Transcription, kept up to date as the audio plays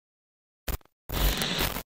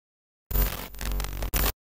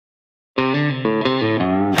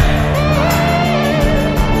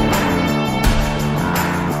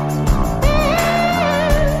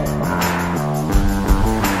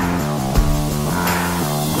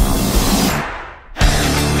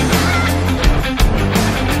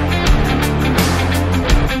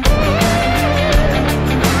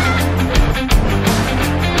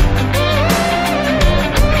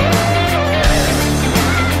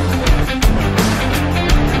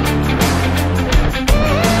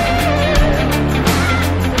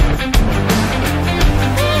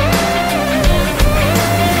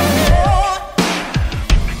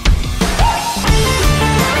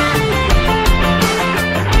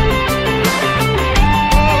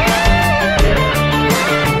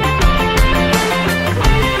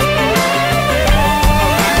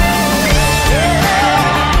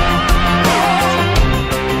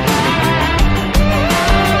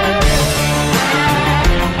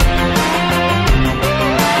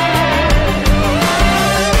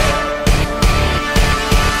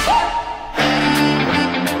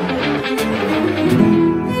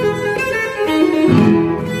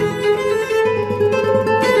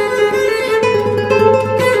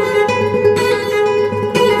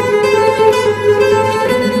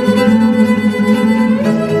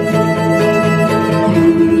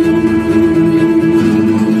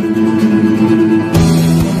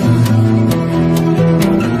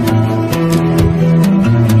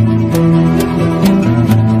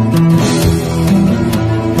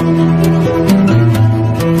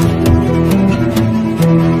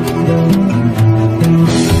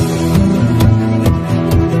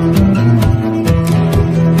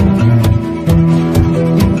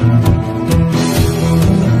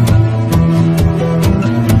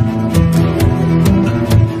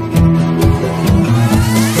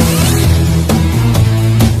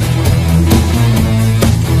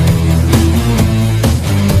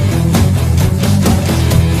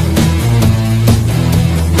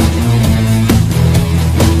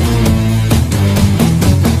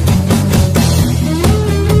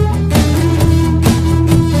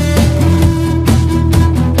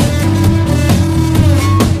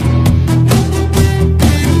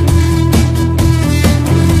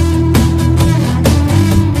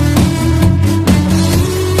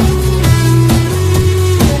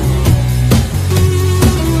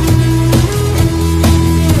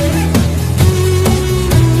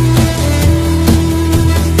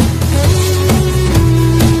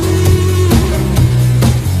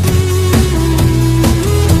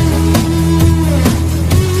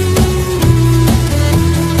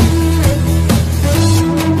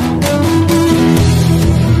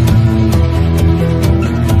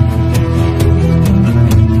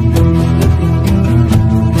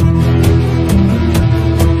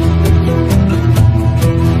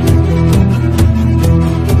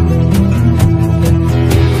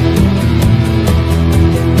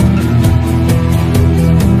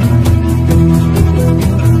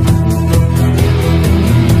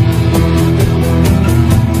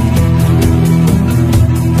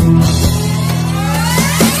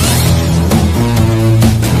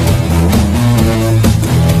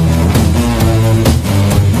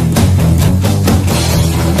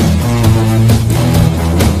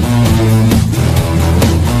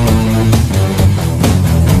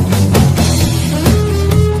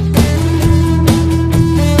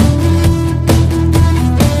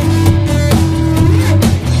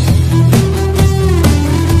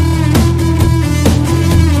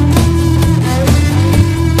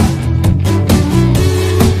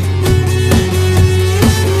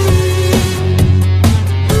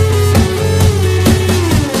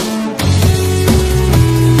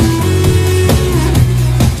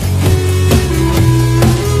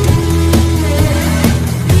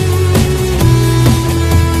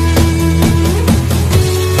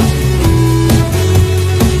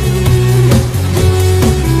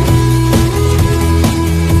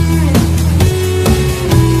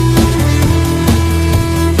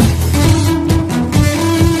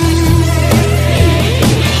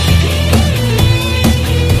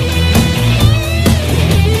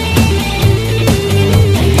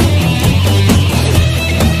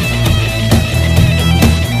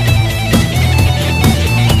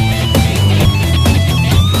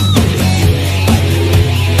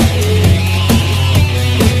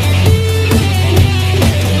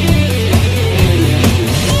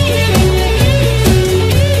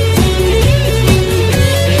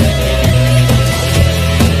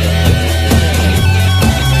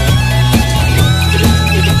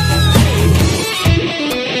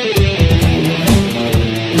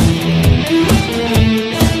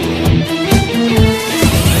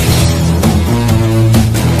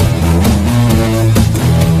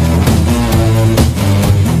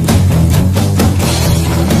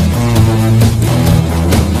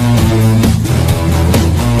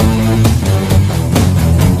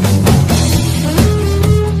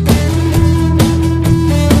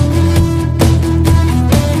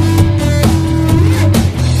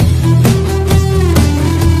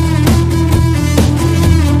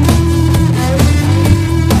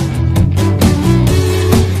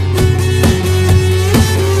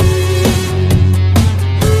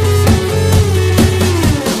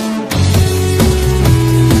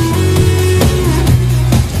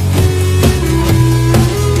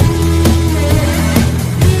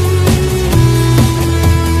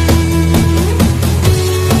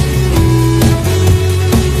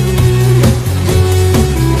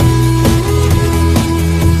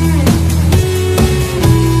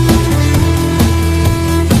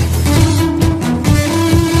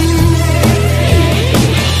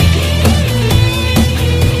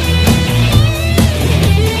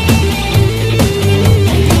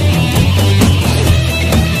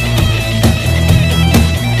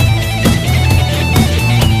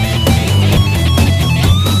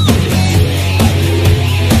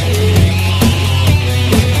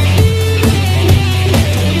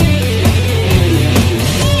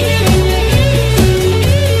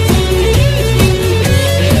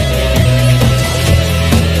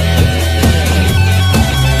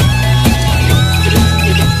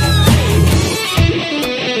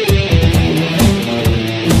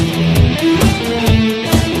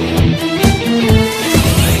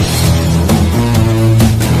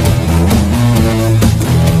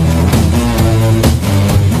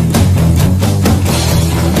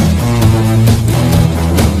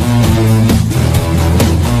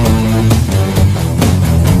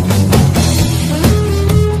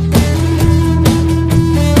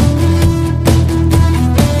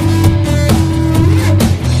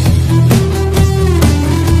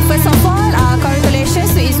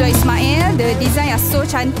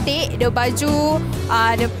the baju,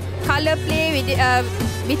 the colour play with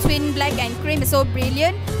between black and cream is so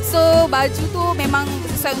brilliant. So baju tu memang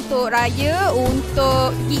sesuai untuk raya,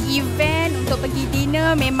 untuk pergi event, untuk pergi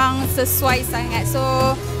dinner, memang sesuai sangat. So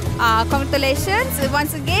congratulations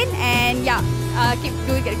once again, and yeah, keep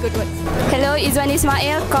doing good work. Hello, Ezuwan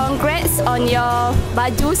Ismail. Congrats on your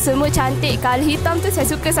baju. Semua cantik. Color hitam tu saya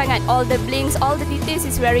suka sangat. All the blinks, all the details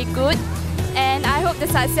is very good. And I hope the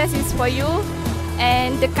success is for you.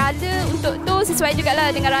 And the colour untuk tu sesuai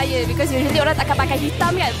jugalah dengan raya, because usually orang tak akan pakai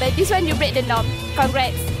hitam kan. But this one you break the norm.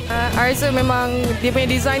 Congrats. I rasa memang dia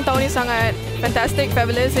punya design tahun ni sangat fantastic,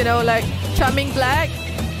 fabulous, you know, like charming black.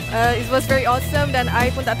 It was very awesome dan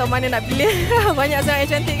I pun tak tahu mana nak pilih. Banyak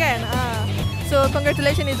sangat yang cantik kan. So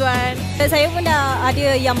congratulations Ezuwan. Saya pun dah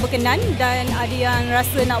ada yang berkenan dan ada yang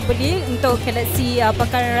rasa nak beli untuk koleksi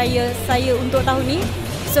pakaian raya saya untuk tahun ni.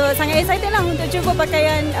 So sangat excited lah untuk cuba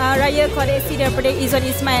pakaian raya koleksi daripada Ezuwan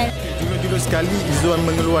Ismail. Dulu sekali Ezuwan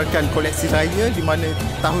mengeluarkan koleksi raya di mana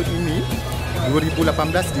tahun ini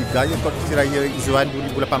 2018 di Gaya koleksi raya Ezuwan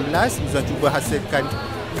 2018 Ezuwan cuba hasilkan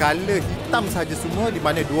color hitam sahaja semua, di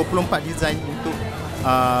mana 24 design untuk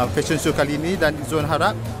fashion show kali ini, dan Ezuwan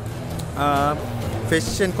harap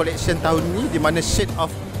fashion collection tahun ini di mana shade of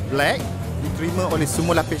black diterima oleh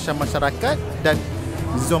semua lapisan masyarakat, dan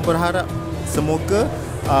Ezuwan berharap semoga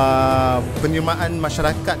penerimaan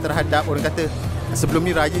masyarakat terhadap, orang kata sebelum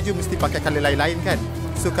ni raya je mesti pakai colour lain-lain kan.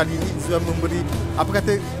 So kali ni Ezuwan memberi,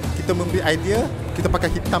 kita memberi idea, kita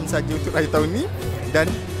pakai hitam saja untuk raya tahun ni. Dan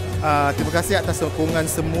terima kasih atas sokongan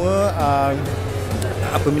semua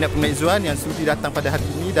peminat-peminat Ezuwan yang sudi datang pada hari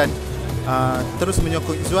ini dan terus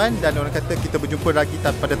menyokong Ezuwan, dan orang kata kita berjumpa lagi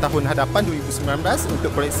pada tahun hadapan 2019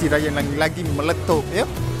 untuk koleksi raya yang lagi meletup ya.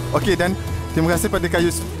 Okey, dan terima kasih pada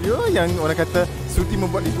Kaio Studio yang orang kata sudi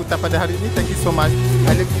membuat liputan pada hari ini. Thank you so much.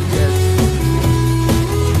 I love you guys.